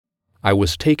I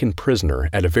was taken prisoner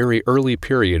at a very early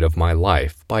period of my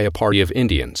life by a party of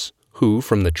Indians who,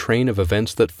 from the train of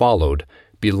events that followed,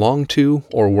 belonged to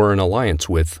or were in alliance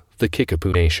with the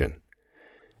Kickapoo Nation.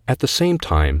 At the same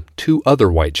time, 2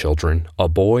 other white children, a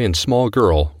boy and small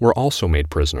girl, were also made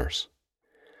prisoners.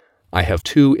 I have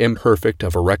too imperfect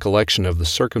of a recollection of the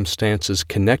circumstances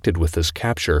connected with this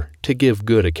capture to give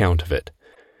good account of it.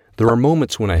 There are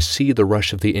moments when I see the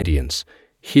rush of the Indians,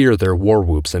 hear their war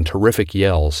whoops and terrific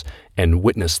yells, and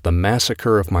witness the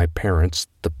massacre of my parents,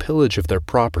 the pillage of their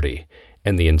property,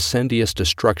 and the incendious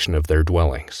destruction of their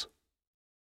dwellings.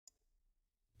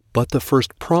 But the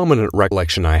first prominent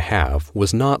recollection I have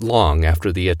was not long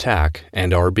after the attack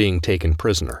and our being taken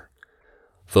prisoner.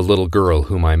 The little girl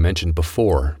whom I mentioned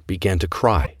before began to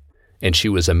cry, and she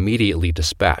was immediately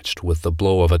dispatched with the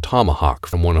blow of a tomahawk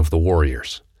from one of the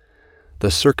warriors.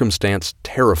 The circumstance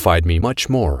terrified me much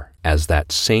more, as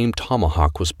that same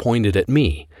tomahawk was pointed at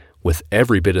me, with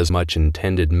every bit as much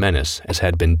intended menace as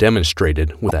had been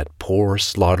demonstrated with that poor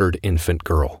slaughtered infant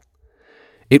girl.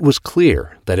 It was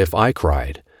clear that if I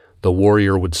cried, the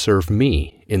warrior would serve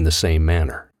me in the same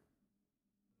manner.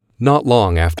 Not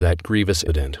long after that grievous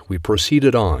incident, we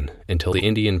proceeded on until the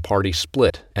Indian party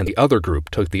split and the other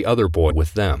group took the other boy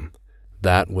with them.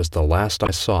 That was the last I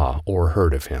saw or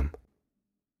heard of him.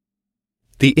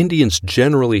 The Indians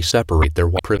generally separate their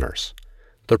white prisoners.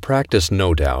 The practice,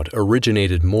 no doubt,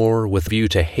 originated more with view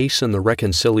to hasten the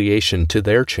reconciliation to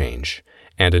their change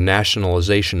and a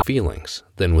nationalization of feelings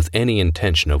than with any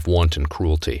intention of wanton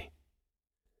cruelty.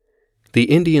 The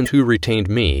Indians who retained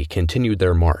me continued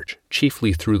their march,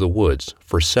 chiefly through the woods,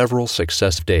 for several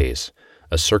successive days,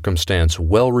 a circumstance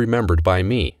well remembered by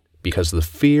me, because the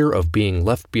fear of being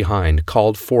left behind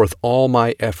called forth all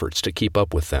my efforts to keep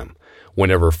up with them,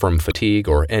 whenever from fatigue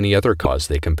or any other cause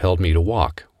they compelled me to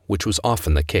walk, which was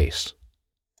often the case.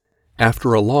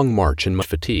 After a long march and much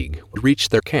fatigue, we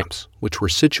reached their camps, which were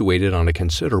situated on a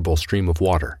considerable stream of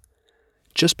water.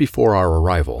 Just before our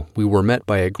arrival, we were met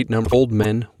by a great number of old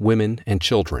men, women, and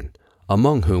children,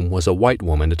 among whom was a white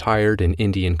woman attired in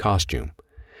Indian costume.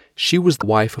 She was the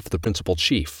wife of the principal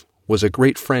chief, was a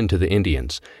great friend to the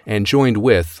Indians, and joined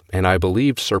with, and I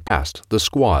believe surpassed, the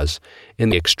squaws in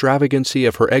the extravagancy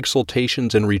of her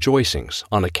exultations and rejoicings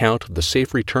on account of the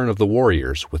safe return of the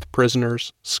warriors with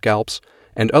prisoners, scalps,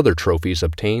 and other trophies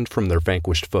obtained from their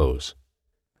vanquished foes.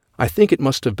 I think it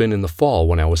must have been in the fall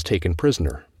when I was taken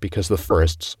prisoner, because the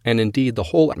forests, and indeed the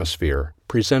whole atmosphere,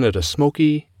 presented a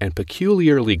smoky and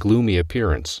peculiarly gloomy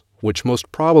appearance, which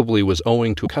most probably was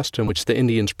owing to a custom which the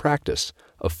Indians practice,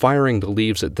 of firing the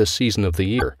leaves at this season of the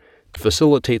year, to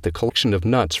facilitate the collection of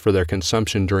nuts for their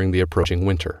consumption during the approaching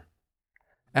winter.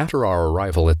 After our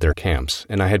arrival at their camps,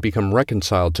 and I had become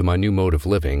reconciled to my new mode of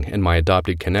living and my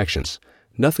adopted connections,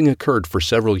 nothing occurred for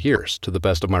several years, to the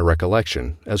best of my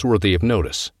recollection, as worthy of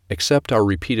notice, except our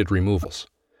repeated removals.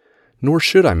 Nor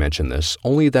should I mention this,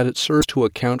 only that it serves to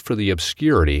account for the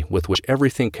obscurity with which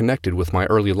everything connected with my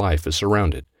early life is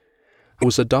surrounded. I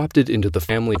was adopted into the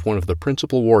family of one of the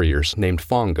principal warriors named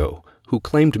Fongo, who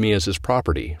claimed me as his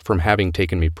property from having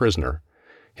taken me prisoner.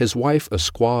 His wife, a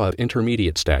squaw of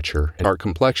intermediate stature and dark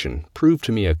complexion, proved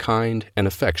to me a kind and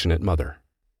affectionate mother.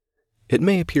 It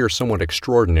may appear somewhat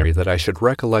extraordinary that I should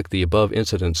recollect the above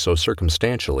incidents so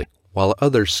circumstantially, while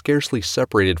others scarcely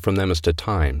separated from them as to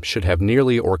time should have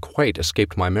nearly or quite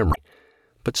escaped my memory.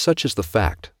 But such is the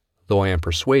fact, though I am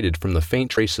persuaded from the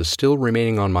faint traces still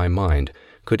remaining on my mind,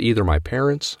 could either my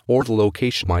parents or the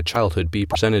location of my childhood be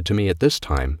presented to me at this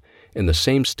time, in the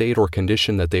same state or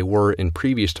condition that they were in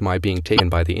previous to my being taken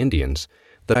by the Indians,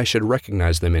 that I should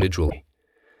recognize them individually.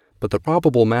 But the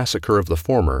probable massacre of the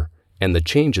former, and the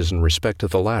changes in respect to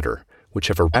the latter, which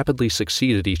have rapidly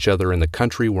succeeded each other in the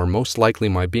country where most likely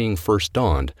my being first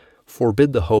dawned,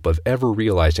 forbid the hope of ever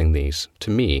realizing these, to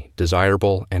me,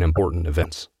 desirable and important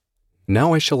events.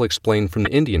 Now I shall explain from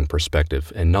the Indian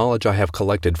perspective and knowledge I have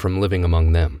collected from living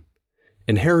among them.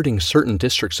 Inheriting certain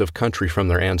districts of country from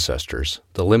their ancestors,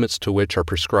 the limits to which are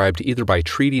prescribed either by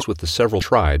treaties with the several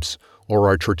tribes or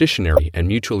are traditionary and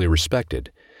mutually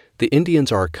respected, the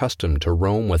Indians are accustomed to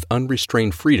roam with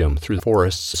unrestrained freedom through the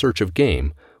forests in search of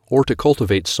game, or to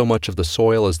cultivate so much of the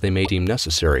soil as they may deem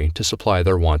necessary to supply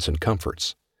their wants and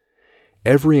comforts.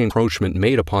 Every encroachment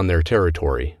made upon their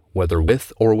territory, whether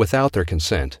with or without their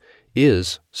consent,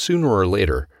 is, sooner or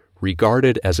later,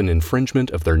 regarded as an infringement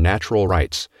of their natural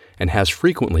rights, and has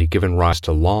frequently given rise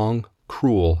to long,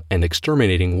 cruel, and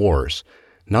exterminating wars,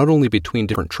 not only between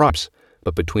different tribes,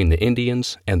 but between the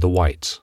Indians and the whites.